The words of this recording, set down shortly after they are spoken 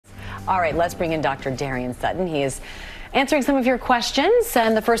All right, let's bring in Dr. Darien Sutton. He is answering some of your questions.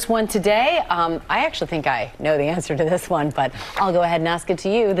 And the first one today, I actually think I know the answer to this one, but I'll go ahead and ask it to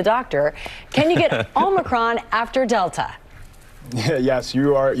you, the doctor. Can you get Omicron after Delta? Yes,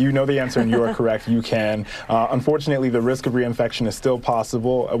 you know the answer, and you are correct. You can. Unfortunately, the risk of reinfection is still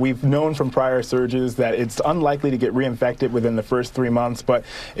possible. We've known from prior surges that it's unlikely to get reinfected within the first 3 months, but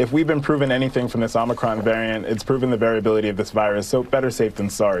if we've been proven anything from this Omicron variant, it's proven the variability of this virus, so better safe than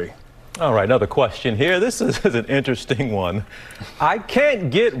sorry. All right, another question here. This is an interesting one. I can't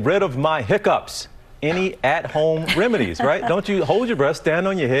get rid of my hiccups. Any at-home remedies, right? Don't you hold your breath, stand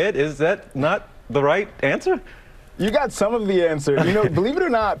on your head? Is that not the right answer? You got some of the answer. You know, believe it or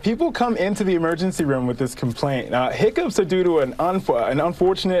not, people come into the emergency room with this complaint. Hiccups are due to an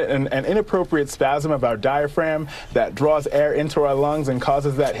unfortunate and inappropriate spasm of our diaphragm that draws air into our lungs and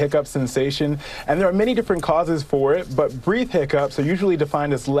causes that hiccup sensation. And there are many different causes for it, but brief hiccups are usually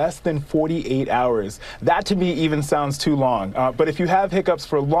defined as less than 48 hours. That to me even sounds too long. But if you have hiccups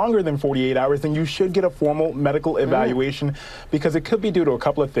for longer than 48 hours, then you should get a formal medical evaluation because it could be due to a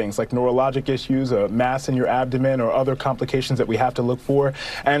couple of things like neurologic issues, a mass in your abdomen, or other complications that we have to look for.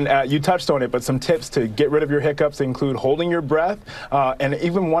 And you touched on it, but some tips to get rid of your hiccups include holding your breath. And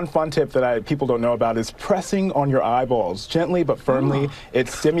even one fun tip that people don't know about is pressing on your eyeballs gently but firmly. It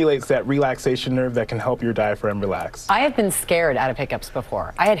stimulates that relaxation nerve that can help your diaphragm relax. I have been scared out of hiccups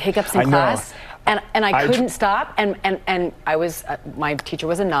before. I had hiccups in class. And I couldn't stop, and I was, my teacher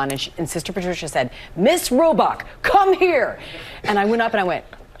was a nun, and Sister Patricia said, "Miss Roebuck, come here." And I went up and I went,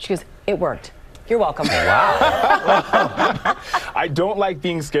 she goes, "It worked. You're welcome." Wow. I don't like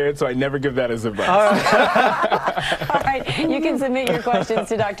being scared, so I never give that as advice. All right, you can submit your questions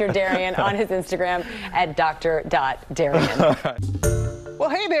to Dr. Darien on his Instagram at dr.darien. Well,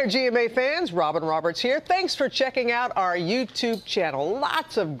 hey there, GMA fans. Robin Roberts here. Thanks for checking out our YouTube channel.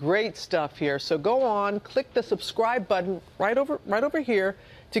 Lots of great stuff here. So go on, click the subscribe button right over here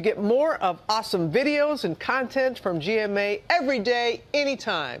to get more of awesome videos and content from GMA every day,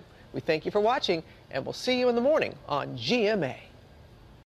 anytime. We thank you for watching, and we'll see you in the morning on GMA.